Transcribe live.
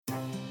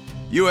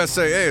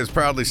USAA is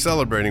proudly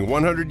celebrating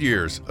 100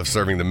 years of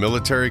serving the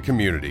military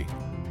community.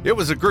 It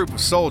was a group of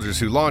soldiers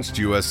who launched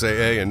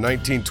USAA in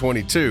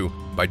 1922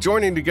 by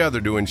joining together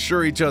to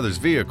insure each other's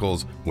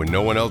vehicles when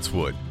no one else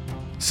would.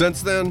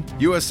 Since then,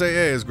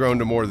 USAA has grown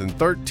to more than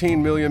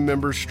 13 million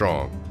members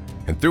strong.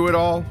 And through it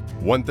all,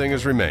 one thing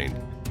has remained.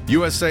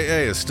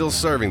 USAA is still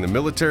serving the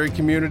military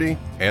community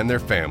and their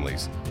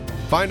families.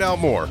 Find out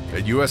more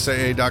at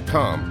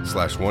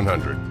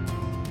usaa.com/100.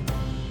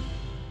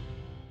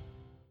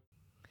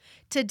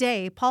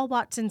 Today, Paul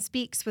Watson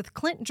speaks with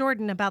Clint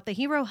Jordan about the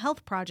Hero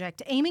Health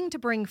Project, aiming to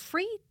bring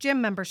free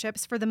gym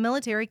memberships for the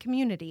military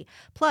community.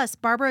 Plus,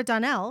 Barbara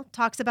Donnell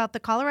talks about the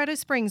Colorado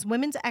Springs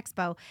Women's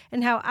Expo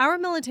and how our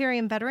military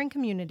and veteran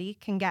community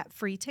can get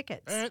free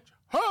tickets. And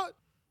hot!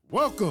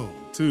 Welcome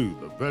to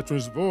the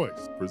Veterans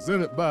Voice,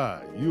 presented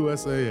by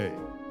USAA.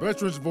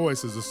 Veterans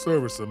Voice is a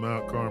service of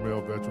Mount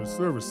Carmel Veterans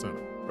Service Center,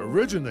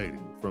 originating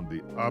from the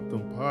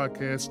Optum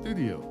Podcast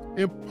Studio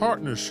in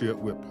partnership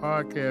with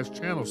podcast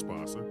channel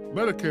sponsor,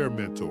 Medicare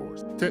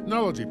Mentors,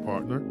 technology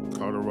partner,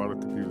 Colorado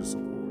Computer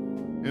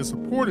Support, and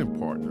supporting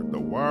partner, the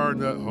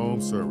WireNut Home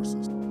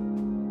Services.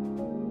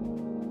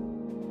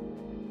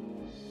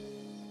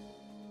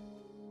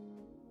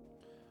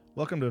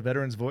 Welcome to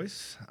Veterans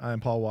Voice. I'm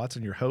Paul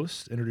Watson, your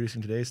host,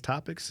 introducing today's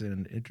topics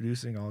and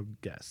introducing all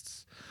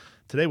guests.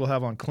 Today we'll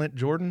have on Clint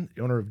Jordan,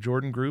 owner of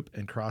Jordan Group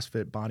and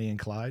CrossFit Bonnie and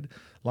Clyde,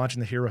 launching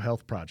the Hero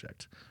Health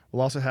Project.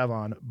 We'll also have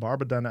on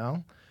Barbara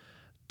Donnell,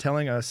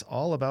 telling us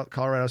all about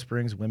Colorado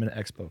Springs Women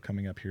Expo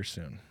coming up here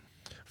soon.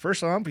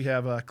 First on, we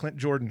have Clint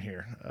Jordan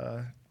here.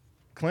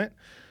 Clint,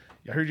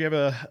 I heard you have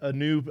a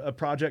new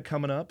project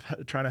coming up,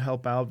 trying to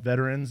help out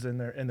veterans and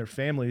their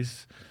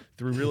families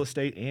through real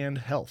estate and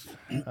health.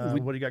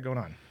 What do you got going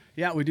on?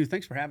 Yeah, we do.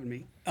 Thanks for having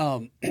me.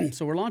 So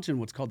we're launching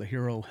what's called the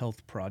Hero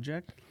Health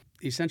Project.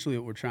 Essentially,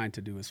 what we're trying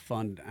to do is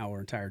fund our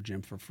entire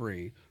gym for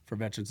free for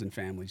veterans and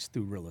families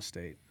through real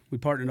estate. We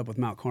partnered up with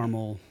Mount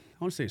Carmel,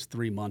 I want to say it's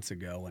 3 months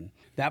ago, and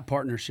that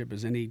partnership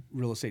is any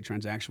real estate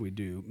transaction we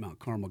do, Mount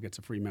Carmel gets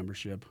a free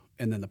membership,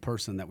 and then the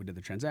person that we did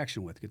the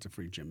transaction with gets a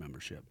free gym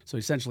membership. So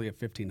essentially a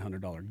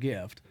 $1,500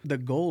 gift. The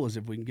goal is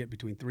if we can get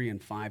between 3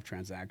 and 5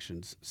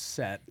 transactions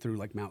set through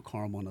like Mount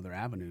Carmel and other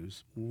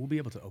avenues, we'll be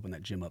able to open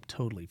that gym up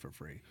totally for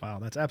free. Wow,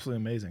 that's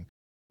absolutely amazing.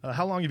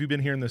 How long have you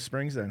been here in the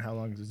Springs then? How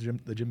long has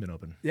the gym been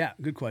open? Yeah,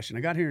 good question. I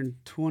got here in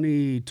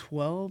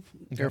 2012,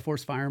 Air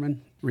Force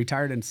fireman,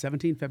 retired in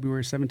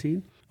February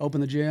 17.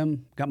 Opened the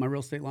gym, got my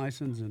real estate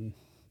license, and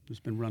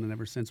just been running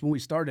ever since. When we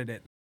started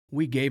it,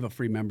 we gave a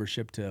free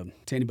membership to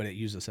anybody that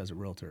used us as a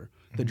realtor.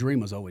 The dream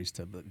was always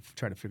to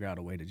try to figure out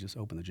a way to just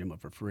open the gym up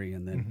for free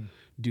and then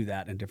do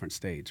that in different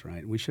states,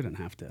 right? We shouldn't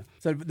have to.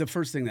 So the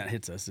first thing that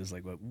hits us is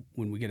like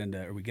when we get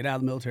into, or we get out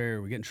of the military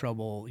or we get in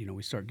trouble,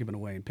 we start giving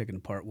away and picking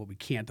apart what we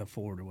can't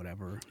afford or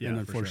whatever. Yeah, and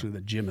unfortunately,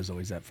 the gym is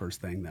always that first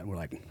thing that we're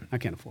like, I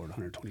can't afford a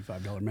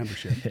 $125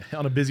 membership. Yeah,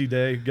 on a busy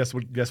day, guess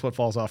what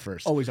falls off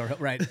first? Always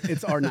right.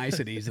 It's our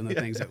niceties and the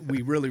things that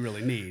we really,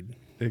 really need.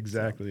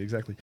 Exactly.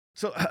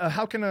 So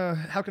how can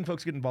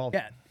folks get involved?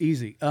 Yeah,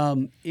 easy.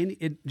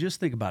 Just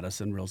think about us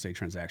in real estate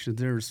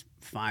transactions. There's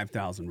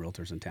 5,000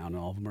 realtors in town, and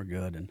all of them are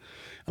good.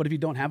 But if you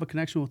don't have a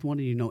connection with one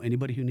and you know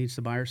anybody who needs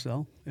to buy or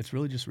sell, it's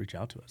really just reach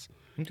out to us.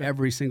 Okay.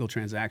 Every single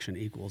transaction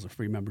equals a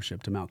free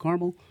membership to Mount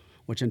Carmel,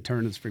 which in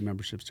turn is free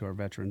memberships to our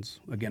veterans,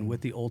 again,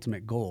 with the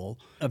ultimate goal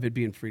of it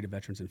being free to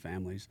veterans and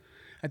families.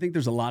 I think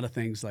there's a lot of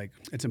things like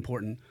it's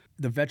important.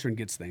 The veteran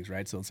gets things,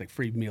 right? So it's like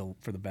free meal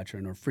for the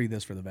veteran or free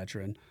this for the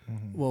veteran.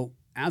 Well,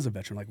 as a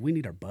veteran, like we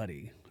need our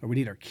buddy or we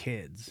need our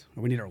kids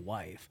or we need our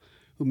wife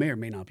who may or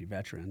may not be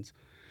veterans.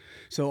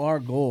 So our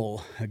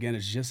goal, again,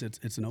 is just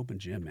it's an open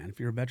gym, man. If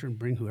you're a veteran,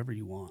 bring whoever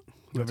you want.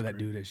 Whoever that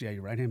dude is. Yeah,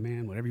 your right-hand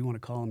man, whatever you want to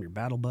call him, your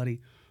battle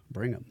buddy,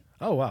 bring him.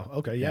 Oh, wow.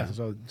 Okay, yeah.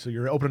 So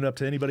you're opening up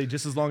to anybody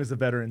just as long as the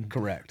veteran.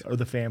 Correct. Or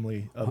the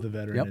family of the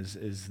veteran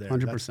is there.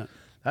 100%.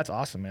 That's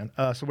awesome, man.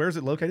 So where is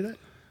it located at?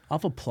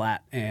 Off of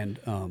Platt and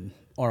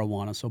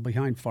Arawana, so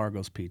behind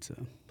Fargo's Pizza.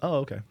 Oh,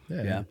 okay.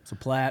 Yeah. So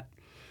Platt,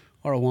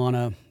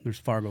 Arawana, there's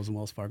Fargo's and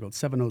Wells Fargo. It's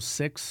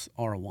 706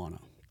 Arawana,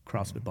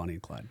 CrossFit Bonnie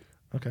and Clyde.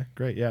 Okay,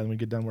 great. Yeah, when we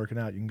get done working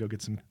out, you can go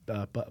get some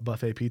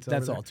buffet pizza.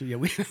 That's all, too. Yeah,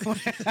 we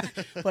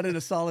put in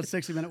a solid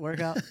 60-minute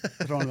workout,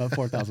 throwing about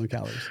 4,000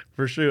 calories.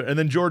 For sure. And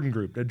then Jordan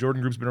Group.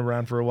 Jordan Group's been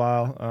around for a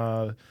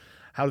while.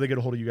 How do they get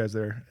a hold of you guys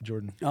there,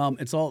 Jordan?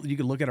 It's all, you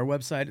can look at our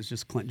website. It's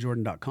just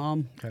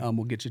clintjordan.com. Okay.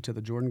 We'll get you to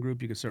the Jordan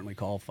Group. You can certainly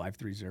call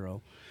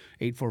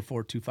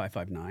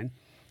 530-844-2559.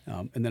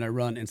 And then I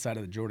run inside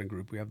of the Jordan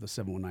Group. We have the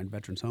 719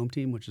 Veterans Home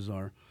Team, which is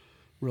our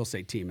real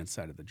estate team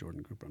inside of the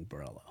Jordan Group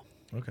umbrella.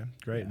 Okay,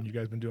 great. Yeah. And you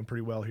guys been doing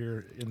pretty well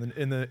here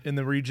in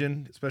the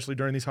region, especially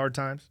during these hard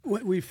times?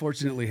 We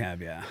fortunately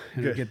have, yeah.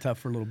 And it get tough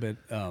for a little bit,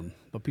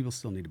 but people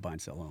still need to buy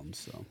and sell homes.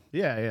 So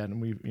yeah,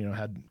 and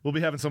we'll be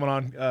having someone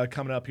on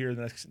coming up here in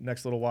the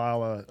next little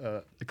while.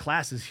 The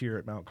classes here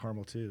at Mount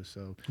Carmel too.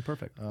 So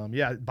perfect.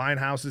 Buying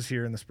houses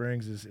here in the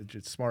Springs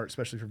it's smart,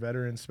 especially for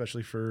veterans,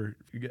 especially for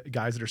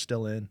guys that are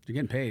still in. You're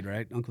getting paid,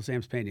 right? Uncle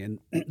Sam's paying you,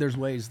 and there's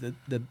ways that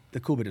the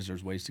cool bit is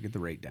there's ways to get the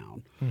rate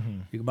down. Mm-hmm.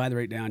 You can buy the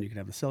rate down. You can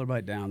have the seller buy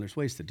it down. There's ways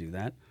ways to do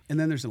that. And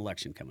then there's an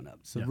election coming up.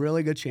 So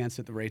really good chance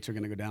that the rates are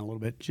going to go down a little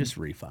bit. Just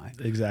refi.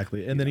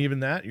 Exactly. And then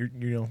even that,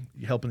 you're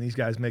helping these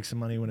guys make some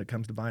money when it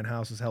comes to buying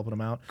houses, helping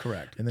them out.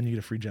 Correct. And then you get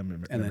a free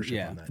gym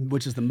membership on that.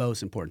 Which is the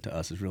most important to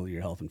us is really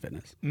your health and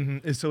fitness.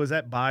 Mm-hmm. And so is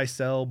that buy,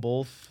 sell,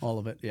 both? All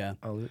of it, yeah.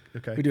 All of it?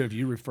 Okay. We do it if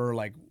you refer,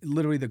 like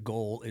literally the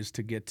goal is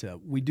to get to,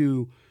 we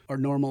do our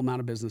normal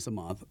amount of business a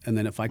month. And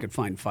then if I could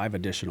find 5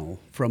 additional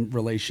from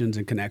relations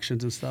and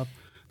connections and stuff,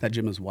 that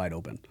gym is wide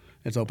open.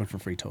 It's open for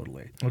free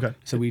totally. Okay.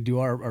 So we do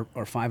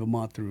our 5 a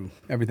month through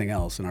everything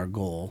else. And our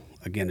goal,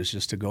 again, is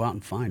just to go out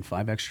and find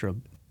 5 extra,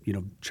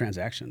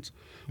 transactions.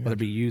 Whether it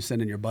be you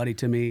sending your buddy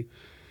to me,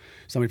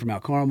 somebody from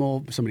Mount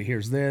Carmel, somebody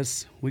hears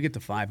this, we get to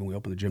 5 and we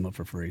open the gym up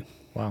for free.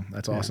 Wow,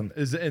 that's awesome.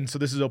 And so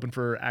this is open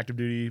for active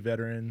duty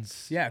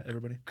veterans? Yeah,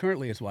 everybody?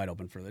 Currently it's wide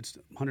open it's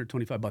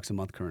 $125 a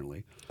month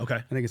currently. Okay.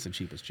 I think it's the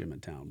cheapest gym in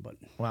town, but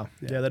wow.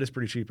 Yeah, that is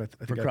pretty cheap. I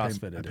think for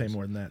CrossFit I pay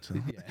more than that. So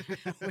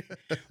yeah.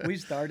 we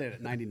started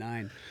at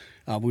 $99.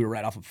 We were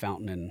right off of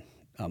Fountain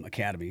and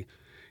Academy,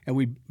 and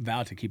we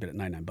vowed to keep it at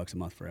 $99 a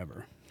month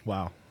forever.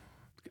 Wow.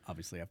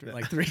 Obviously, after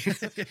like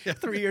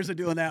 3 years of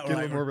doing that,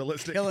 we're more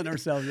realistic. Killing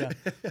ourselves. Yeah,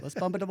 let's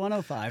bump it to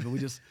 105, and we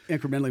just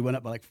incrementally went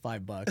up by like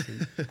 $5,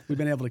 and we've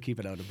been able to keep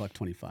it at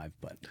 $125.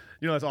 But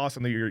it's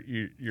awesome that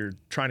you're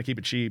trying to keep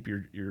it cheap.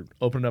 You're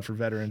opening up for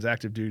veterans,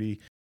 active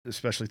duty,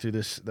 especially through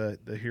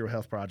the Hero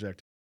Health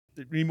Project.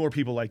 We need more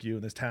people like you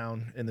in this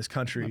town, in this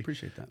country. I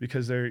appreciate that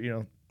because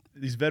they're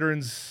these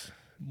veterans.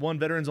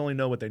 Veterans only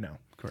know what they know.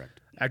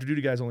 Correct. Active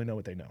duty guys only know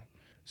what they know.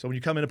 So when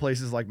you come into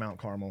places like Mount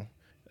Carmel,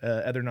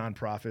 other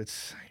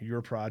nonprofits,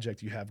 your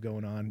project you have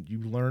going on, you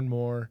learn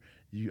more,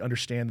 you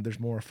understand that there's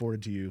more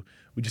afforded to you.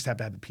 We just have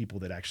to have the people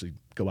that actually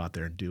go out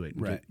there and do it.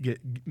 Right.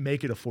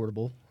 Make it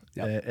affordable,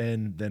 Yep.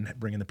 and then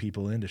bringing the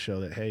people in to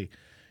show that, hey,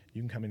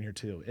 you can come in here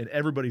too. And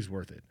everybody's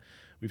worth it.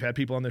 We've had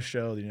people on this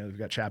show, we've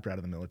got chapter out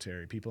of the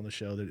military, people on the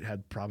show that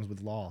had problems with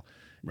law.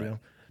 Right.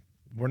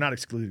 We're not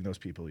excluding those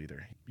people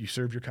either. You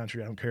served your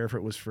country. I don't care if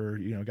it was for,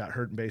 got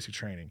hurt in basic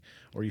training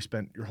or you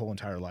spent your whole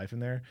entire life in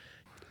there.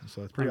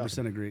 So it's pretty 100%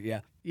 awesome. agree. Yeah.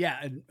 Yeah.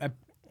 And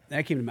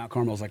I came to Mount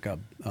Carmel as like I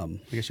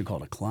guess you call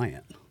it a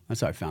client. That's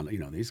how I found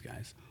these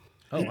guys.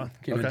 Oh, wow.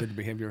 Came in, Okay. did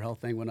the behavioral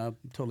health thing, went up,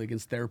 totally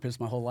against therapists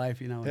my whole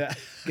life, and Yeah.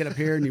 get up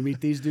here and you meet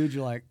these dudes,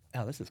 you're like,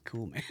 oh, this is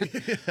cool, man.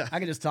 I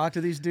can just talk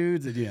to these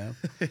dudes and, Yes.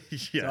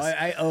 So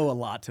I owe a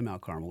lot to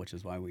Mount Carmel, which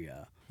is why we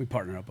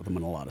partner up with them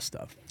on a lot of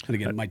stuff. And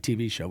again, my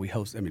TV show, we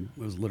host, it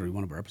was literally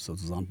one of our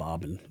episodes was on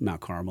Bob and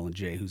Mount Carmel and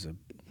Jay, who's the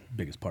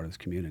biggest part of this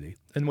community.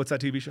 And what's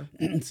that TV show?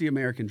 It's the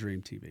American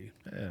Dream TV.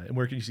 And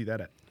where can you see that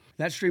at?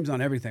 That streams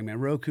on everything, man.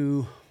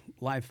 Roku,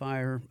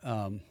 Livefire,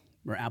 or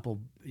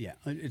Apple. Yeah,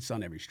 it's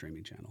on every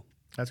streaming channel.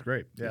 That's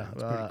great. Yeah.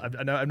 it's pretty cool.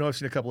 I know I've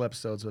seen a couple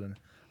episodes, but I'll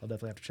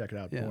definitely have to check it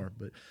out Yeah. more.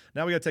 But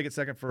now we got to take a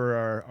second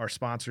for our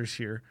sponsors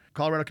here.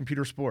 Colorado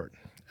Computer Support.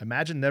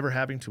 Imagine never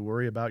having to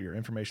worry about your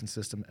information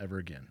system ever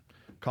again.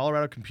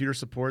 Colorado Computer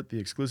Support, the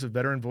exclusive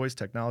veteran voice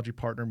technology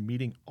partner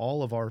meeting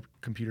all of our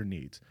computer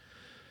needs.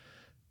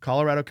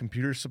 Colorado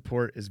Computer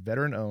Support is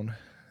veteran-owned.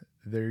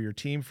 They're your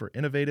team for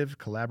innovative,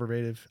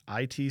 collaborative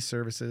IT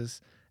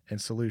services and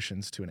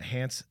solutions to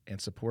enhance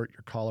and support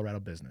your Colorado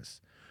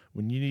business.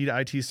 When you need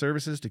IT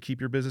services to keep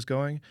your business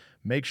going,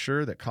 make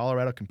sure that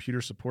Colorado Computer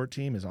Support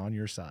Team is on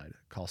your side.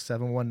 Call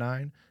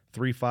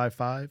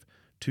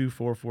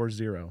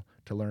 719-355-2440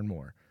 to learn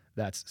more.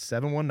 That's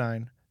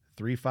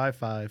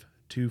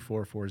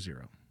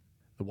 719-355-2440.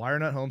 The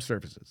WireNut Home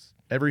Services.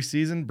 Every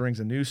season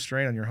brings a new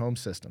strain on your home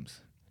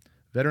systems.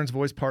 Veterans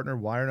Voice partner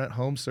WireNut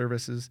Home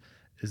Services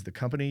is the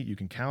company you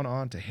can count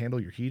on to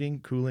handle your heating,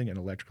 cooling, and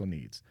electrical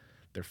needs.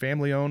 They're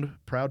family-owned,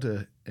 proud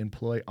to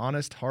employ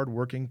honest,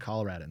 hard-working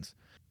Coloradans.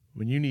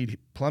 When you need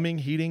plumbing,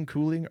 heating,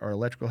 cooling, or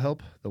electrical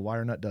help, the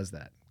WireNut does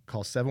that.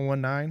 Call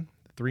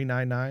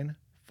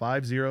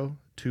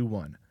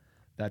 719-399-5021.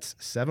 That's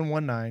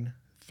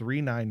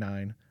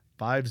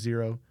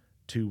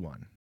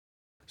 719-399-5021.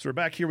 So we're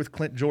back here with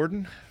Clint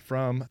Jordan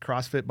from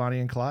CrossFit Bonnie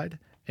and Clyde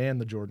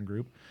and the Jordan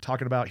Group,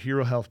 talking about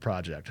Hero Health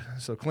Project.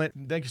 So Clint,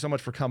 thank you so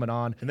much for coming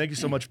on, and thank you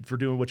so much for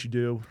doing what you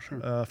do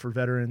for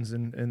veterans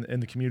and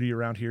the community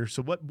around here.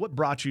 So what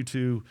brought you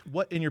to,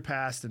 what in your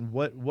past and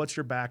what's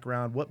your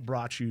background, what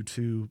brought you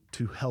to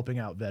helping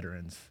out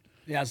veterans?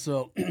 Yeah,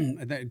 so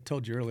I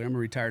told you earlier, I'm a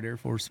retired Air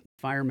Force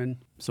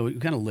fireman. So we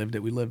kind of lived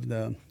it. We lived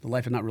the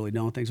life of not really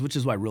knowing things, which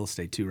is why real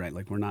estate too, right?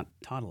 Like we're not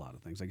taught a lot of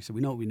things. Like you said,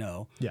 we know what we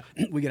know. Yeah.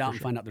 We get out and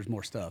find out there's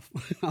more stuff.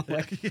 I'm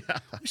like,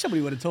 wish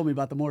somebody would have told me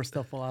about the more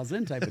stuff while I was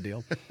in type of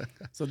deal.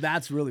 So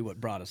that's really what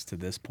brought us to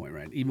this point,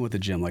 right? Even with the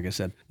gym, like I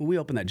said, when we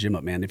opened that gym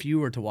up, man, if you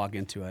were to walk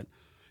into it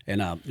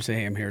and say,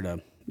 hey, I'm here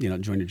to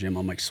join your gym,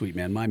 I'm like, sweet,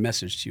 man. My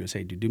message to you is,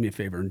 hey, dude, do me a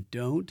favor and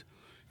don't.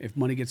 If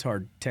money gets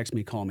hard, text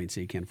me, call me, and say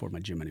you can't afford my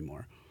gym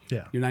anymore.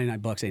 Yeah. Your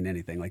 $99 ain't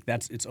anything. Like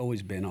it's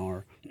always been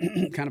our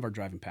kind of our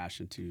driving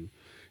passion to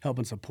help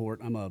and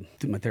support. My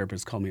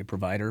therapist called me a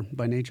provider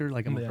by nature.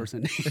 Like I'm a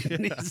person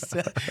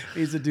that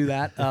needs to do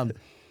that.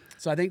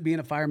 So I think being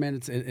a fireman,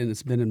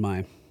 it's been in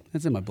my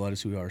blood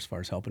is who we are as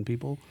far as helping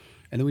people.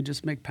 And then we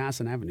just make paths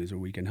and avenues where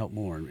we can help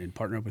more and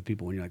partner up with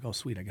people. And you're like, oh,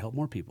 sweet, I can help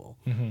more people.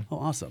 Oh,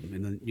 awesome.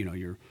 And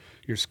then,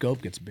 your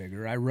scope gets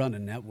bigger. I run a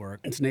network.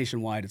 It's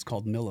nationwide. It's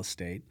called Mill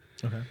Estate.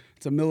 Okay.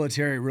 It's a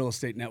military real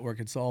estate network.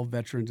 It's all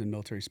veterans and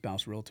military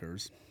spouse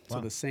realtors. Wow.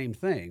 So the same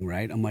thing,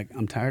 right?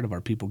 I'm tired of our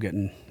people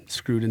getting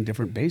screwed in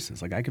different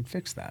bases. Like, I could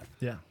fix that.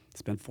 Yeah.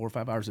 Spend 4 or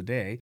 5 hours a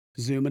day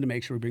Zooming to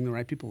make sure we bring the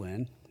right people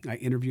in. I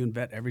interview and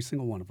vet every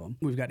single one of them.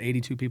 We've got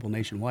 82 people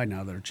nationwide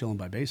now that are chilling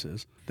by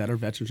bases that are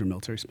veterans or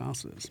military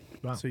spouses.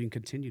 Wow. So you can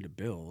continue to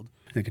build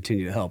and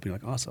continue to help. You're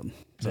like, awesome.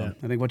 So Yeah.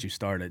 I think once you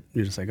start it,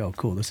 you're just like, oh,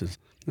 cool. This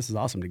is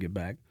awesome to give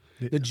back.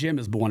 The gym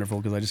is wonderful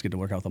because I just get to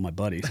work out with all my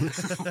buddies.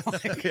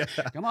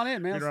 Come on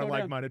in, man. You're let's around throw down.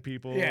 like-minded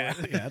people. Yeah,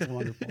 that's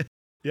wonderful.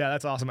 Yeah,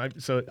 that's awesome.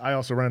 I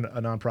also run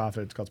a nonprofit.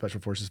 It's called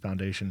Special Forces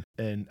Foundation,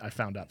 and I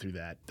found out through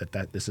that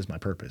this is my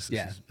purpose.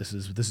 This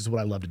is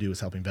what I love to do, is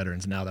helping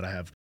veterans. Now that I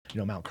have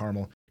Mount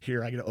Carmel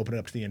here, I get to open it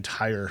up to the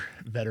entire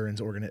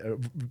veterans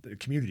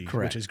community,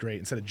 Correct. which is great,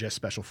 instead of just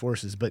Special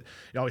Forces. But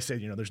you always say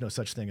there's no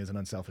such thing as an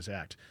unselfish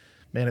act.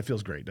 Man, it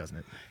feels great, doesn't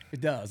it?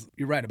 It does.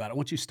 You're right about it.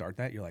 Once you start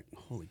that, you're like,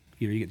 holy.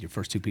 You get your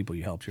first 2 people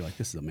you helped. You're like,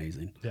 this is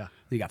amazing. Yeah. Then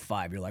you got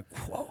 5. You're like,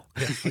 whoa.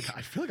 Yeah,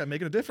 I feel like I'm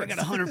making a I difference. got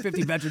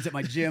 150 veterans at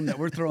my gym that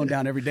we're throwing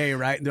down every day,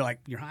 right? And they're like,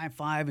 you're high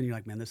five, and you're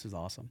like, man, this is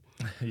awesome.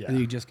 Yeah. And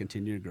you just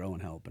continue to grow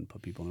and help and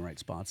put people in the right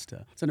spots.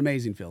 It's an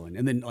amazing feeling.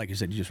 And then, like you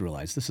said, you just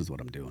realize this is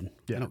what I'm doing.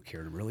 Yeah. I don't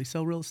care to really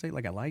sell real estate.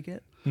 Like, I like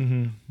it.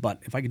 Mm-hmm. But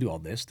if I could do all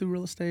this through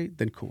real estate,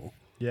 then cool.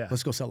 Yeah.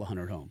 Let's go sell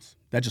 100 homes.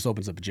 That just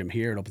opens up a gym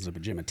here. It opens up a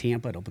gym in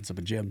Tampa. It opens up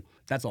a gym.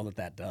 That's all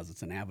that does.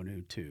 It's an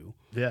avenue to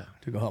go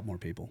help more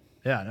people.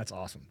 Yeah, that's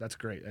awesome. That's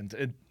great.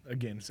 And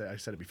again, I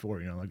said it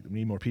before, like, we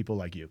need more people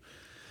like you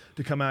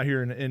to come out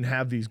here and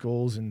have these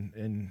goals.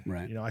 And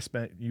Right. I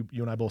spent, you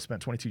and I both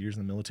spent 22 years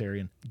in the military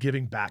and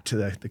giving back to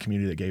the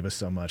community that gave us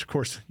so much. Of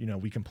course,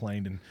 we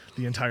complained and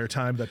the entire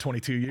time, that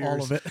 22 years.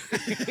 All of it.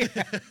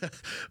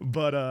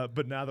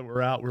 But now that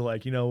we're out, we're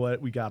like, you know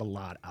what? We got a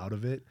lot out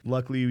of it.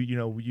 Luckily,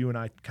 you and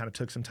I kind of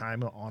took some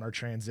time on our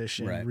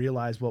transition, Right.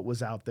 realized what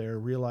was out there,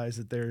 realized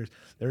that there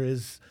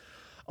is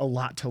a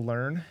lot to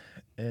learn,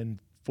 and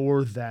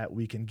for that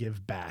we can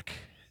give back.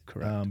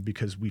 Correct.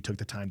 Because we took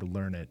the time to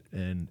learn it,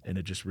 and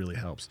it just really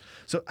helps.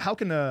 So how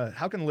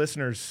can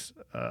listeners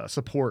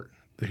support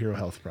the Hero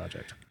Health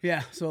Project?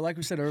 Yeah. So like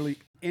we said early,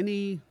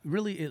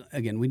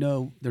 again, we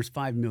know there's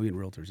 5 million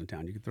realtors in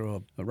town. You can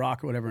throw a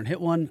rock or whatever and hit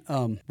one.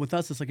 With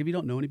us, it's like, if you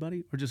don't know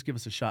anybody, or just give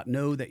us a shot,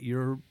 know that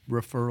your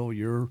referral,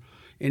 your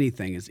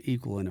anything is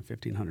equal in a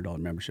 $1,500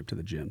 membership to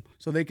the gym.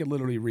 So they could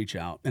literally reach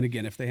out. And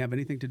again, if they have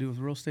anything to do with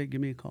real estate,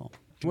 give me a call.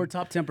 We're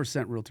top 10%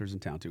 realtors in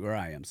town too, or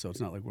I am. So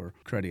it's not like we're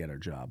cruddy at our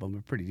job. I'm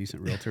a pretty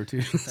decent realtor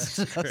too.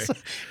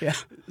 Yeah.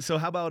 So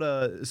how about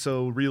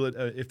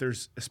if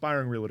there's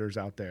aspiring realtors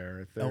out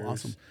there, if there's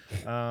awesome.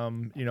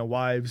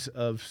 Wives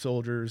of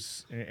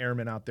soldiers and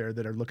airmen out there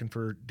that are looking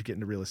to get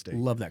into real estate?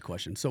 Love that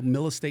question. So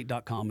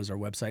millestate.com is our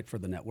website for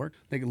the network.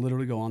 They can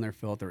literally go on there,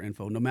 fill out their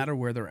info, no matter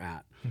where they're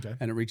at. Okay.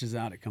 And it reaches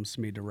out. It comes to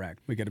me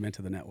direct. We get them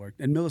into the network.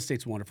 And Mill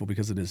Estate's wonderful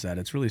because it is that.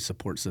 It's really a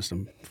support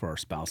system for our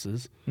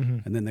spouses. Mm-hmm.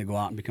 And then they go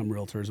out and become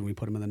realtors, and we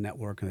put them in the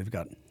network, and they've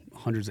got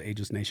hundreds of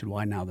agents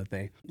nationwide now that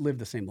they live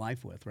the same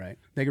life with, right?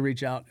 They can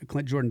reach out.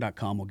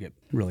 ClintJordan.com will get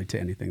really to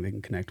anything. They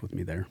can connect with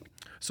me there.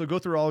 So go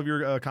through all of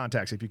your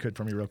contacts, if you could,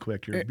 for me real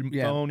quick. Your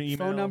phone, email.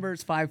 Phone number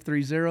is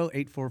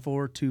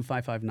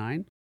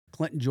 530-844-2559.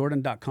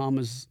 ClintJordan.com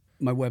is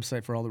my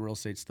website for all the real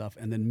estate stuff.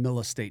 And then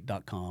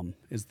millestate.com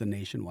is the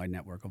nationwide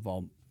network of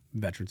all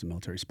veterans and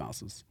military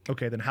spouses.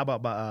 Okay, then how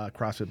about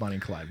CrossFit Bonnie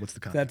and Clyde? What's the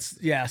contact?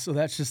 So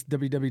that's just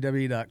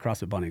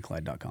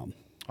www.crossfitbonnieandclyde.com.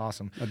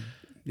 Awesome.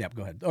 Yeah,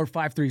 go ahead. Or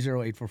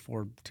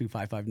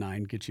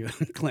 530-844-2559. Get you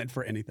Clint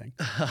for anything.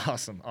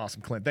 Awesome,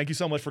 Clint. Thank you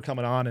so much for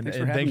coming on, and Thanks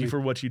for thank you having for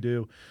what you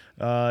do.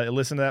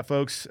 Listen to that,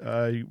 folks.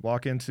 You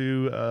walk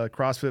into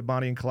CrossFit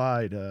Bonnie and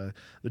Clyde, the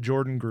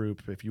Jordan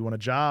Group. If you want a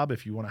job,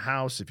 if you want a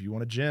house, if you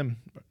want a gym,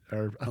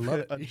 or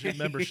a gym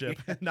membership,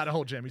 not a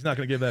whole gym. He's not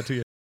going to give that to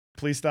you.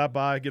 Please stop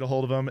by, get a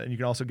hold of him, and you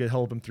can also get a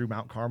hold of him through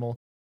Mount Carmel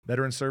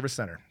Veteran Service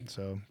Center.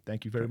 So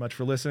thank you very much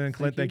for listening.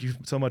 Clint, thank you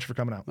so much for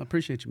coming out. I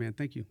appreciate you, man.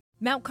 Thank you.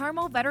 Mount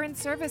Carmel Veteran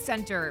Service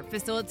Center,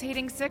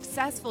 facilitating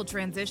successful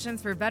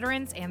transitions for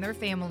veterans and their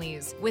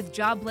families with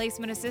job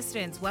placement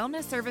assistance,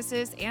 wellness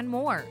services, and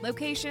more.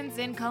 Locations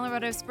in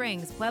Colorado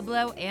Springs,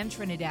 Pueblo, and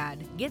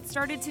Trinidad. Get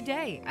started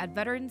today at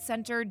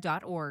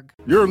veterancenter.org.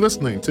 You're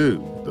listening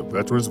to The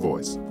Veteran's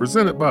Voice,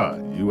 presented by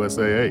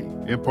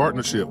USAA in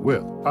partnership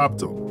with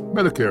Optum,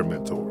 Medicare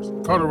Mentors,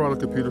 Colorado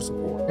Computer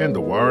Support, and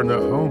the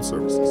WireNut Home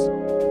Services.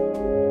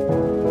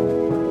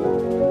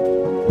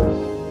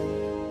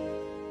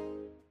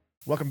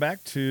 Welcome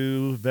back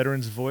to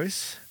Veterans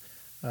Voice.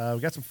 We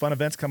got some fun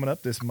events coming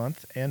up this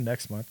month and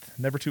next month.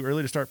 Never too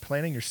early to start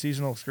planning your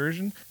seasonal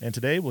excursion. And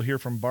today we'll hear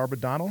from Barbara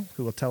Donnell,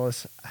 who will tell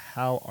us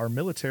how our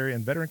military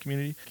and veteran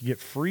community can get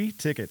free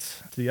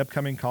tickets to the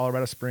upcoming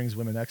Colorado Springs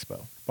Women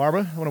Expo.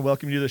 Barbara, I want to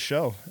welcome you to the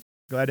show.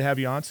 Glad to have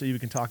you on so you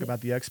can talk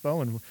about the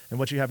Expo and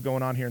what you have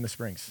going on here in the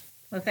Springs.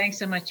 Well, thanks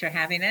so much for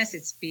having us.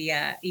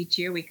 Each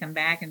year we come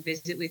back and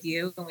visit with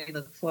you, and we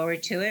look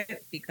forward to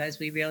it because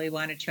we really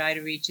want to try to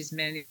reach as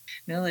many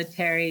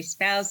military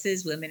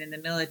spouses, women in the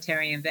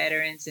military, and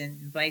veterans, and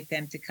invite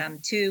them to come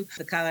to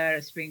the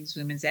Colorado Springs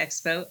Women's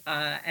Expo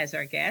as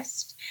our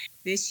guest.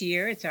 This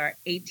year, it's our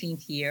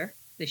 18th year.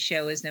 The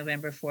show is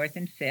November 4th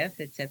and 5th.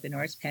 It's at the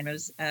North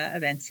Penrose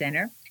Event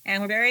Center.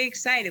 And we're very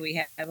excited. We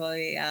have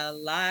a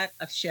lot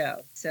of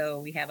show. So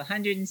we have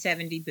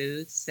 170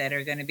 booths that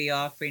are going to be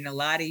offering a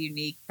lot of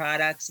unique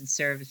products and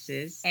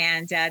services.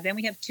 And then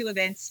we have 2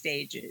 event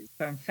stages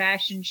from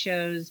fashion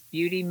shows,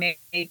 beauty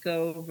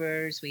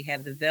makeovers. We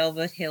have the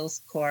Velvet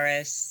Hills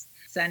Chorus.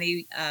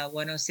 Sunny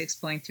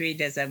 106.3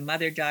 does a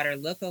mother-daughter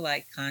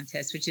look-alike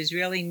contest, which is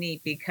really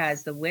neat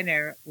because the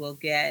winner will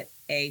get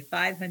a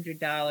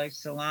 $500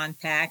 salon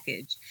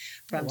package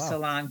from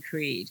Salon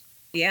Creed.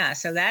 Yeah,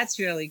 so that's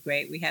really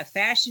great. We have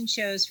fashion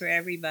shows for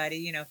everybody.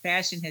 You know,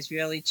 fashion has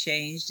really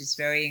changed. It's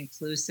very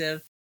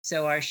inclusive.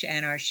 So our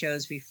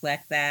shows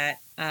reflect that.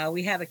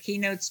 We have a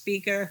keynote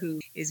speaker who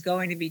is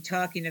going to be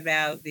talking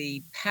about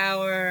the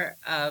power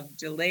of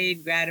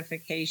delayed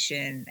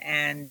gratification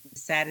and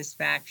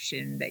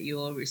satisfaction that you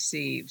will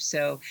receive.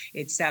 So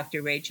it's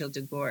Dr. Rachel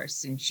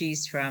DeGorse, and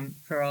she's from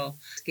Pearl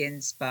Skin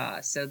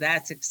Spa. So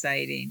that's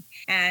exciting.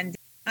 And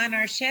on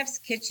our Chef's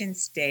Kitchen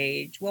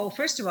stage, well,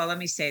 first of all, let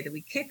me say that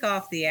we kick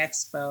off the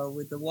expo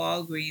with the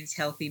Walgreens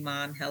Healthy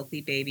Mom,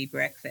 Healthy Baby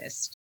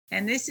Breakfast.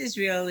 And this is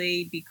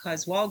really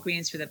because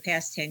Walgreens for the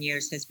past 10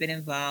 years has been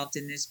involved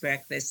in this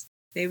breakfast.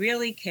 They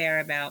really care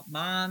about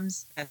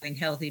moms having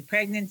healthy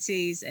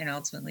pregnancies and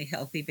ultimately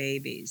healthy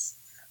babies.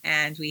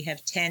 And we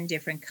have 10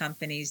 different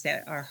companies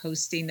that are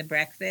hosting the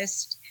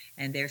breakfast,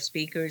 and their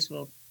speakers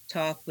will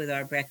talk with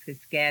our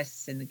breakfast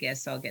guests, and the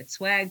guests all get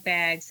swag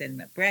bags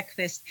and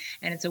breakfast.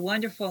 And it's a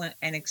wonderful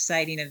and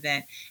exciting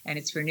event. And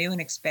it's for new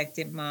and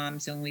expectant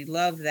moms, and we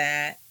love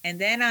that. And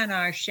then on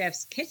our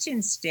Chef's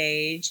Kitchen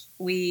stage,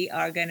 we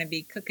are going to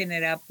be cooking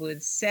it up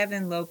with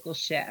 7 local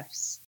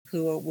chefs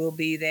who will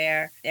be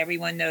there.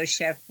 Everyone knows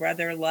Chef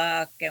Brother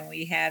Luck, and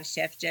we have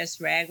Chef Jess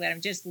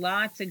Ragland. Just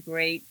lots of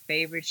great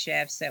favorite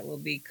chefs that will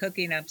be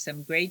cooking up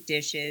some great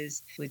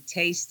dishes with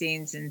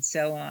tastings and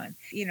so on.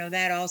 You know,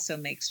 that also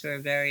makes for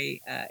a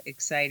very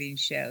exciting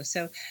show.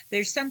 So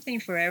there's something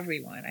for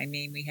everyone. I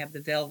mean, we have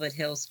the Velvet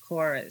Hills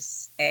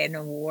Chorus, an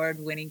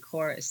award-winning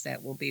chorus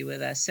that will be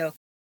with us. So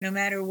no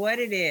matter what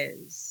it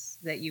is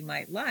that you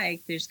might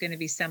like, there's going to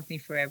be something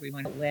for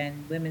everyone.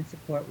 When women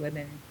support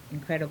women,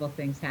 incredible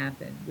things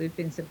happen. We've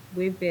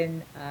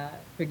been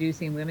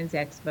producing women's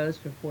expos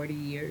for 40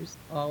 years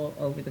all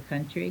over the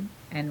country,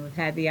 and we've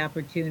had the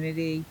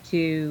opportunity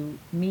to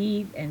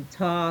meet and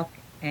talk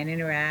and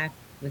interact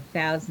with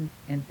thousands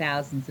and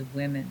thousands of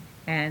women.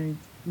 And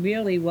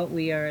really what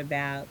we are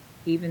about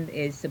even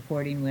is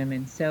supporting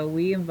women. So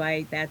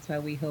that's why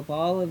we hope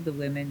all of the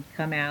women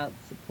come out,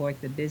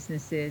 support the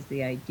businesses,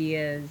 the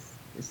ideas,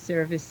 the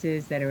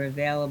services that are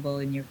available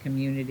in your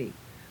community.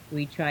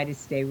 We try to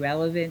stay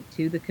relevant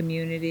to the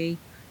community.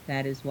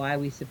 That is why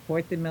we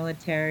support the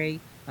military.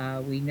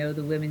 We know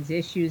the women's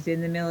issues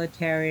in the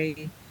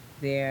military.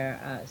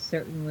 There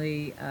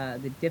certainly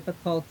the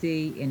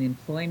difficulty in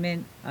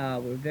employment.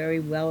 We're very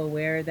well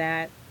aware of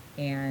that,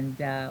 and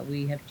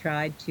we have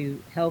tried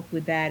to help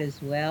with that as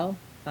well.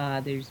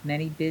 There's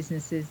many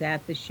businesses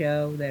at the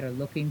show that are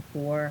looking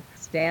for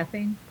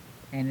staffing,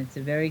 and it's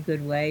a very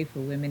good way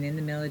for women in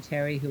the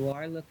military who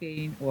are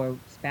looking, or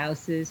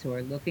spouses who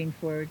are looking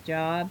for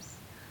jobs,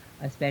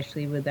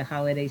 especially with the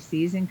holiday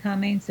season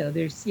coming. So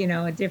there's,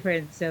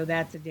 so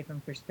that's a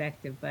different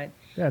perspective. But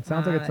yeah, it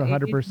sounds like it's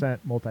 100%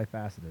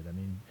 multifaceted. I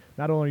mean,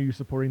 not only are you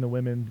supporting the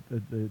women,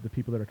 the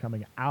people that are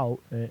coming out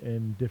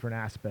in different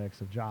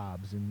aspects of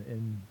jobs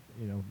and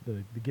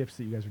the gifts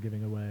that you guys are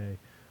giving away,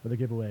 or the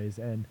giveaways,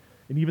 and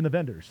even the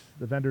vendors.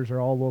 The vendors are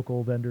all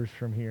local vendors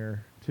from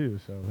here too,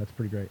 so that's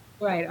pretty great.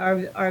 Right.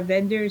 Our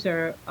vendors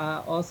are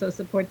also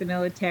support the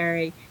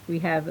military. We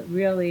have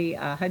really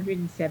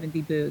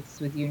 170 booths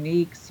with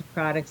unique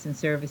products and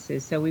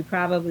services. So we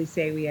probably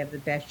say we have the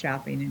best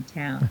shopping in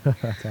town.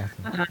 That's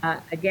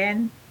awesome.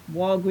 Again,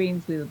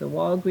 Walgreens, with the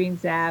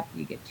Walgreens app,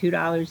 you get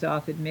 $2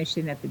 off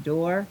admission at the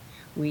door.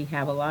 We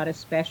have a lot of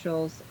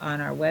specials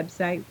on our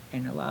website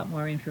and a lot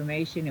more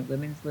information at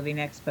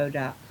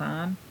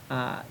womenslivingexpo.com.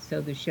 So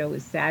the show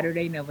is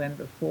Saturday,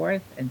 November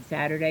 4th, and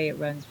Saturday it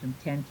runs from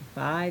 10 to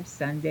 5,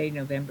 Sunday,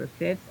 November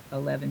 5th,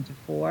 11 to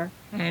 4.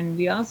 And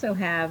we also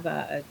have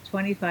a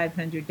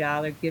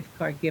 $2,500 gift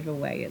card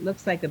giveaway. It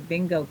looks like a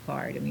bingo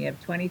card, and we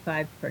have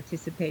 25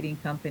 participating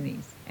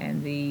companies.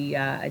 And the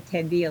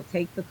attendee will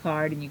take the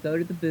card, and you go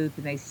to the booth,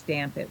 and they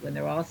stamp it. When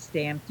they're all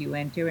stamped, you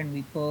enter, and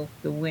we pull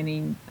the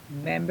winning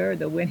member,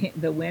 the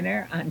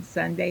winner on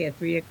Sunday at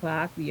 3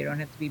 o'clock. You don't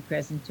have to be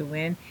present to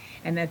win.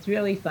 And that's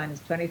really fun.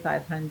 It's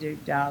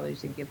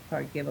 $2,500 in gift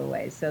card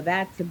giveaways. So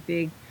that's a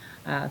big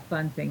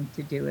fun thing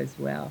to do as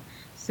well.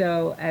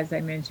 So as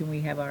I mentioned, we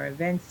have our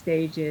event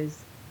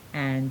stages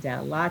and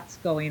lots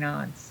going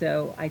on.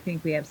 So I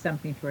think we have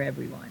something for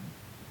everyone.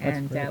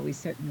 And great. we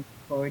certainly look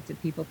forward to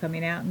people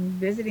coming out and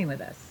visiting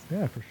with us.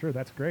 Yeah, for sure.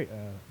 That's great.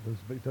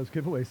 Those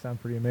giveaways sound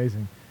pretty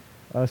amazing.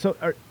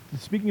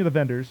 Speaking of the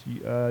vendors,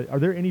 are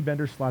there any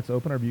vendor slots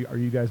open, or are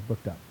you guys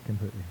booked up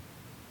completely?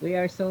 We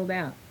are sold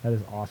out. That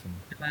is awesome.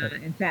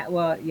 In fact,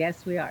 well,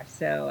 yes, we are.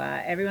 So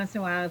every once in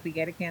a while, if we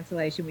get a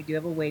cancellation, we do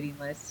have a waiting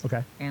list.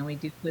 Okay. And we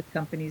do put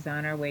companies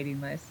on our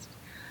waiting list.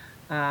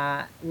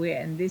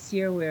 And this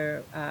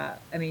year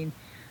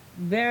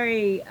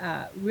very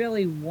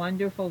really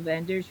wonderful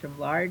vendors from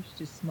large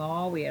to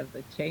small. We have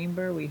the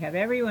chamber. We have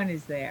everyone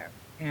is there,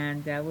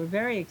 and we're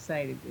very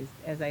excited.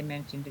 As I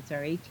mentioned, it's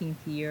our 18th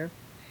year.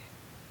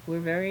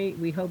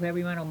 We hope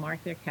everyone will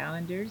mark their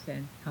calendars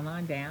and come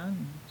on down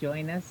and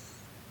join us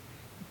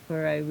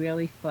for a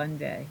really fun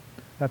day.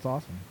 That's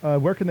awesome.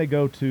 Where can they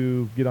go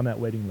to get on that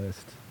waiting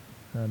list?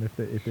 If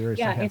there is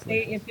some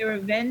cancellations? If they're a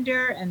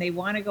vendor and they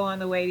want to go on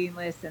the waiting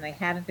list and they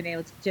haven't been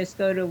able to, just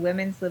go to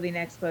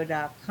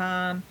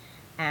womensLivingExpo.com,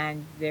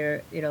 and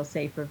it'll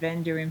say for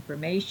vendor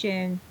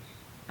information.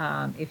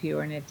 If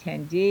you're an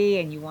attendee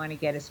and you want to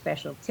get a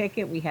special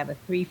ticket, we have a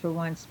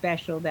 3-for-1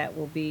 special that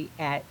will be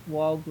at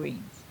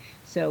Walgreens.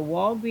 So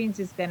Walgreens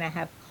is going to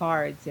have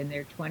cards in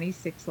their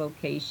 26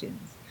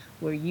 locations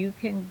where you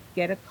can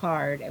get a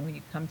card, and when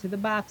you come to the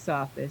box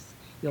office,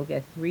 you'll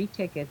get 3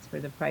 tickets for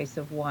the price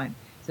of 1.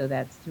 So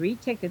that's 3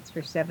 tickets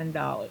for $7.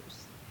 Right.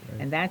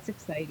 And that's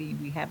exciting.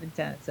 We haven't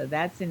done it. So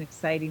that's an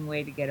exciting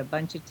way to get a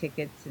bunch of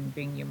tickets and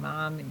bring your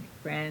mom and your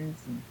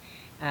friends and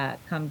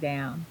come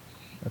down.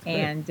 That's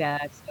great.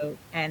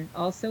 And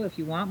also, if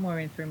you want more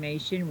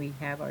information, we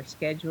have our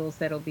schedules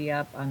that'll be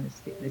up on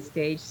the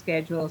stage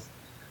schedules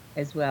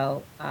as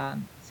well.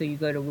 So you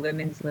go to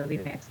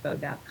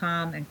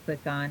womensLivingExpo.com and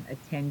click on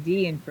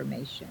attendee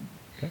information.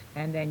 Okay.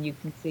 And then you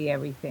can see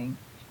everything.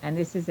 And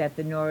this is at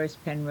the Norris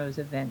Penrose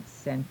Events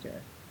Center.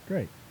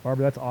 Great.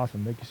 Barbara, that's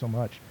awesome. Thank you so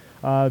much.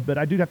 But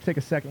I do have to take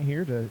a second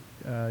here to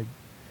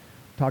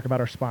talk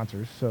about our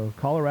sponsors. So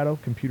Colorado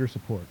Computer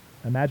Support.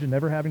 Imagine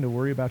never having to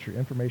worry about your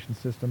information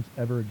systems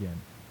ever again.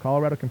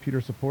 Colorado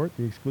Computer Support,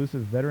 the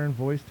exclusive veteran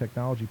voice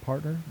technology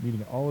partner,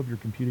 meeting all of your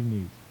computing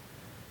needs.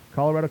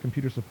 Colorado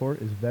Computer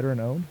Support is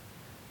veteran-owned.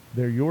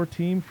 They're your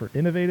team for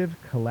innovative,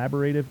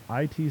 collaborative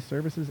IT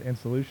services and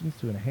solutions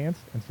to enhance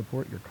and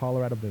support your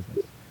Colorado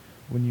business.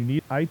 When you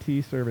need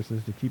IT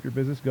services to keep your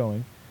business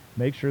going,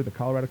 make sure the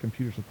Colorado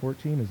Computer Support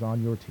team is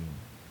on your team.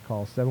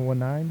 Call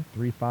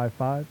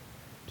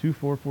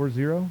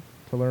 719-355-2440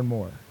 to learn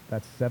more.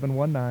 That's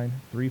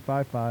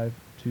 719-355-2440.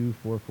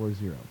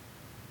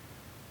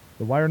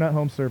 The WireNut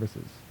Home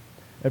Services.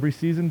 Every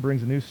season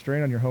brings a new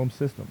strain on your home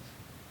systems.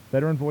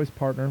 Veteran voice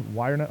partner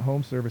WireNut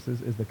Home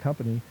Services is the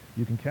company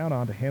you can count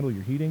on to handle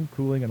your heating,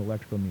 cooling, and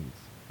electrical needs.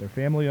 They're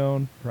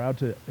family-owned, proud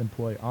to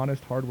employ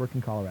honest,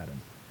 hard-working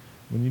Coloradans.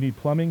 When you need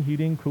plumbing,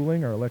 heating,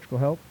 cooling, or electrical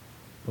help,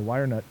 the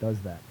WireNut does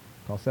that.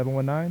 Call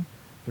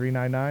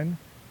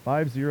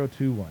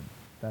 719-399-5021.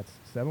 That's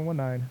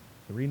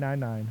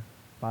 719-399-5021.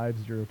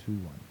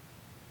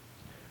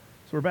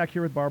 So we're back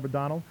here with Barbara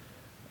Donnell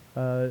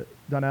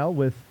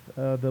with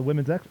the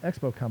Women's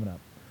Expo coming up.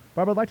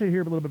 Barbara, I'd like to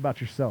hear a little bit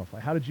about yourself.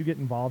 Like, how did you get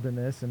involved in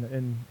this?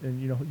 And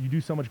you know, you do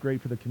so much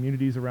great for the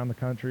communities around the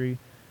country.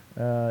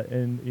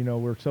 And you know,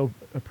 we're so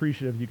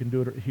appreciative you can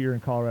do it here in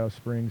Colorado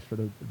Springs for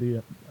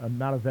the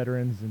amount of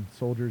veterans and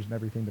soldiers and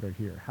everything that are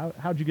here.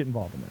 How'd you get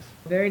involved in this?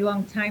 A very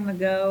long time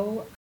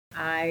ago,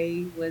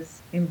 I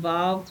was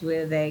involved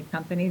with a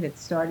company that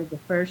started the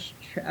first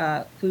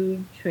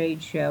food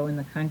trade show in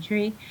the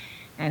country.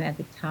 And at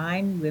the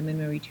time, women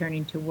were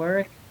returning to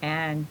work,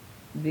 and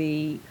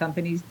the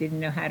companies didn't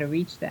know how to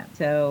reach them.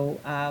 So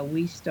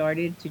we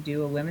started to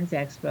do a women's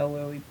expo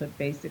where we put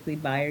basically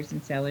buyers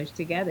and sellers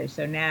together.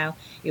 So now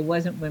it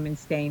wasn't women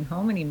staying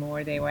home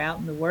anymore. They were out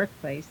in the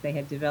workplace. They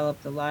had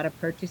developed a lot of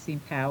purchasing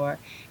power,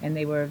 and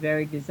they were a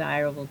very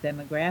desirable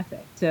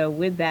demographic. So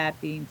with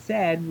that being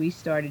said, we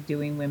started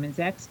doing women's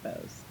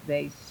expos.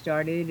 They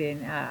started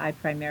in, I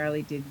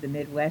primarily did the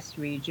Midwest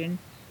region.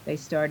 They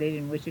started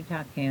in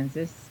Wichita,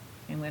 Kansas,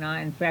 and went on.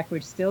 In fact, we're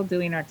still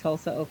doing our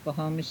Tulsa,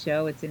 Oklahoma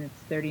show. It's in its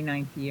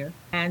 39th year.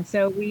 And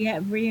so we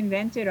have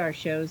reinvented our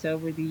shows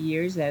over the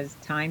years as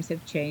times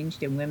have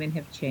changed and women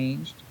have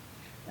changed.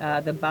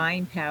 The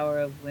buying power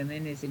of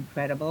women is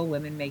incredible.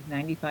 Women make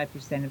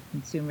 95% of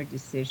consumer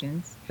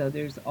decisions. So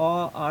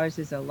ours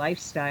is a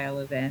lifestyle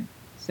event.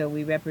 So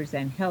we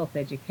represent health,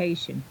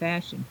 education,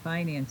 fashion,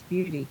 finance,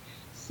 beauty.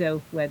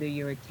 So whether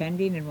you're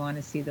attending and want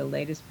to see the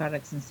latest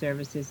products and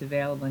services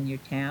available in your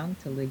town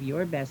to live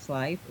your best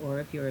life,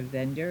 or if you're a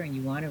vendor and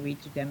you want to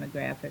reach a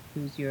demographic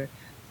who's your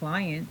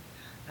client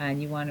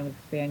and you want to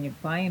expand your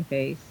client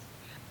base,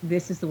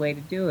 this is the way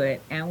to do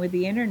it. And with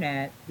the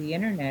internet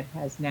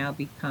has now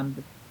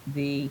become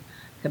the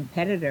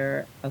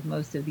competitor of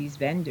most of these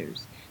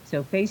vendors.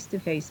 So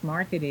face-to-face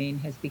marketing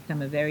has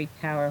become a very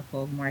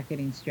powerful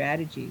marketing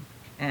strategy.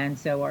 And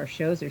so our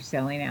shows are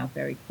selling out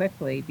very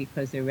quickly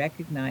because they're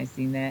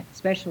recognizing that,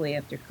 especially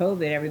after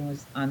COVID, everyone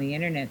was on the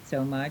internet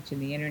so much,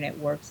 and the internet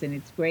works and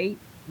it's great,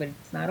 but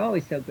it's not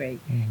always so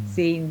great. Mm-hmm.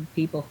 Seeing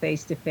people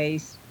face to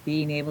face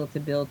being able to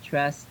build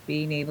trust,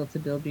 being able to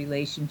build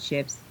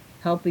relationships,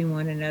 helping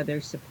one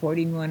another,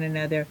 supporting one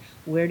another.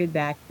 Where did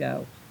that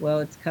go? Well,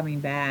 it's coming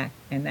back.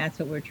 And that's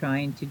what we're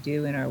trying to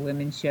do in our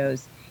women's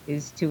shows,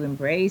 is to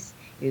embrace,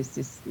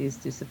 is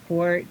to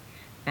support,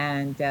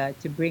 and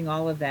to bring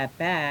all of that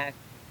back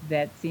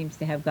that seems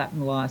to have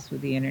gotten lost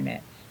with the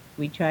internet.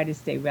 We try to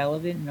stay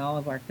relevant in all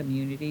of our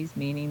communities,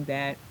 meaning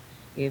that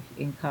if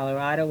in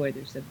Colorado, where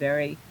there's a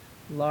very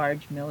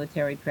large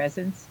military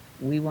presence,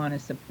 we want to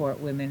support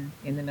women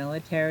in the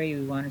military.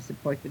 We want to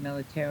support the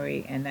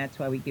military, and that's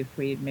why we give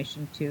free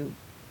admission to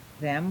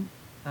them,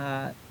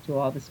 to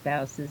all the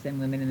spouses and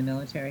women in the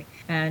military.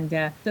 And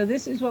so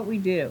this is what we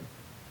do.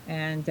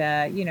 And,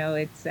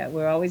 it's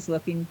we're always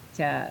looking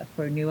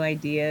for new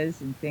ideas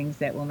and things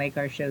that will make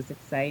our shows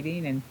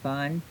exciting and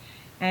fun.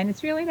 And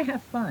it's really to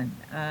have fun.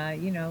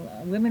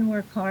 Women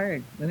work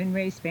hard. Women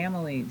raise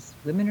families.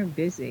 Women are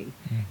busy.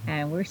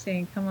 And we're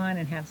saying, come on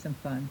and have some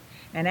fun.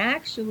 And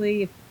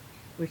actually,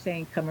 we're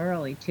saying come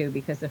early, too,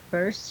 because the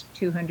first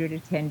 200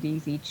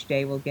 attendees each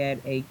day will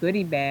get a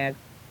goodie bag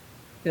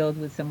filled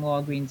with some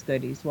Walgreens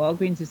goodies.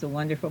 Walgreens is a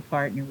wonderful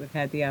partner we've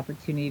had the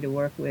opportunity to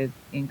work with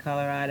in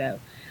Colorado.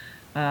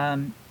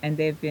 And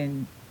they've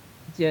been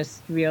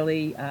just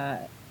really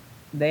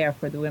there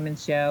for the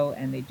women's show,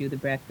 and they do the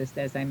breakfast,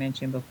 as I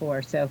mentioned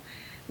before. So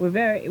we're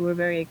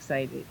very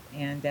excited,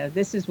 and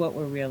this is what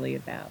we're really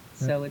about.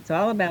 So it's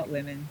all about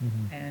women,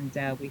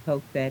 and we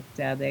hope that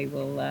they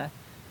will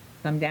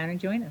come down and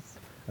join us.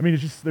 I mean,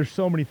 it's just, there's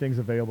so many things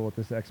available at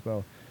this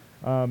expo.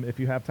 If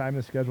you have time in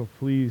the schedule,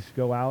 please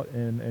go out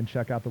and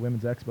check out the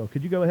Women's Expo.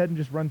 Could you go ahead and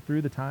just run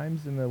through the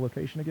times and the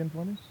location again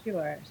for me?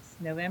 Sure. It's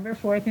November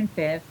 4th and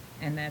 5th,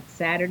 and that's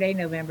Saturday,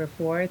 November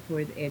 4th,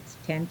 where it's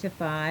 10 to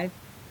 5,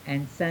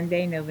 and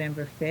Sunday,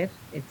 November 5th,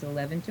 it's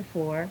 11 to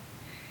 4.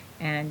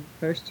 And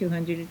first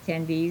 200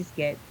 attendees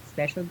get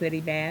special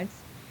goodie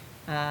bags.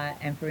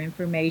 And for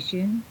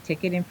information,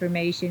 ticket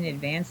information,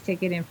 advanced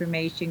ticket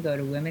information, go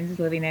to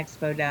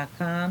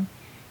womenslivingexpo.com.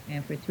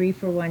 And for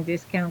 3-for-1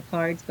 discount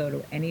cards, go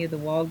to any of the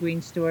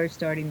Walgreens stores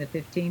starting the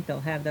 15th.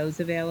 They'll have those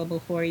available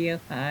for you.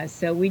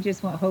 So we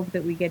just hope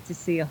that we get to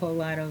see a whole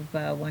lot of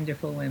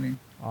wonderful women.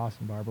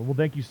 Awesome, Barbara. Well,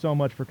 thank you so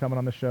much for coming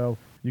on the show.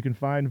 You can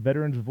find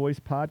Veterans Voice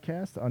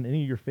podcast on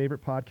any of your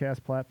favorite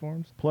podcast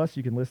platforms. Plus,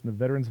 you can listen to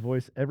Veterans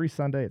Voice every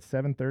Sunday at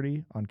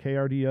 7:30 on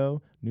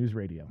KRDO News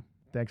Radio.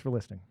 Thanks for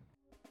listening.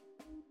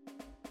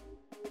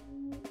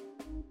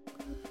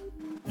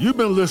 You've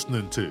been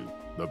listening to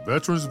The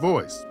Veterans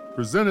Voice,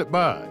 presented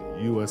by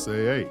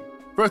USAA.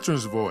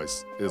 Veterans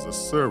Voice is a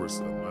service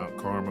of Mount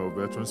Carmel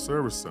Veterans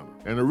Service Center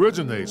and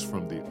originates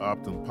from the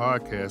Optum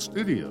Podcast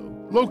Studio,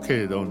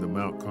 located on the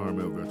Mount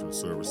Carmel Veterans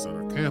Service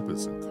Center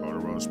campus in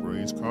Colorado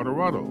Springs,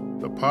 Colorado.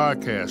 The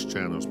podcast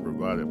channel is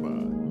provided by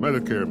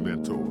Medicare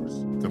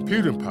Mentors.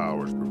 Computing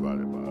power is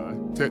provided by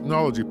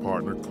Technology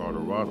Partner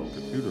Colorado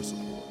Computer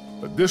Support.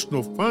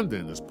 Additional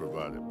funding is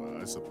provided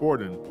by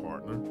supporting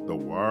partner, the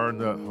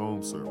WireNut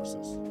Home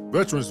Services.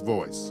 Veterans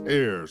Voice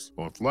airs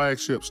on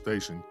flagship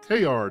station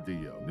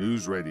KRDO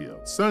News Radio,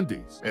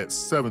 Sundays at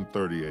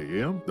 7:30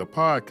 a.m. The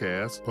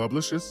podcast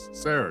publishes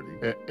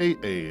Saturday at 8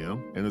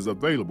 a.m. and is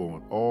available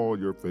on all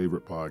your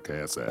favorite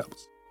podcast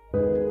apps.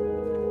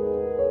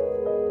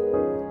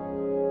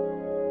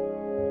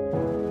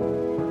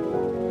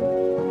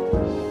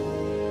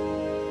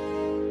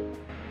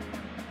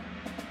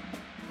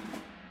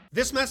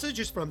 This message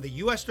is from the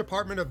U.S.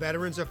 Department of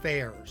Veterans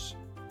Affairs.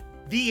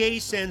 VA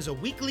sends a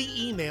weekly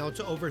email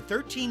to over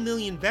 13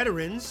 million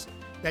veterans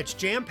that's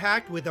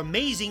jam-packed with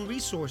amazing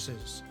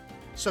resources.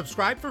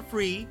 Subscribe for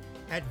free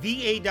at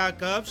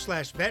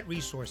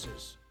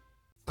va.gov/vetresources.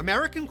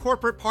 American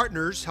Corporate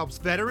Partners helps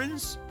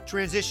veterans,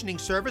 transitioning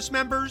service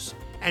members,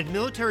 and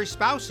military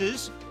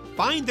spouses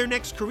find their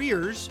next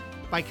careers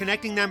by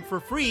connecting them for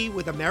free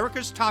with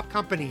America's top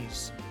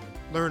companies.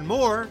 Learn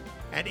more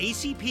at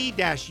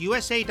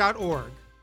acp-usa.org.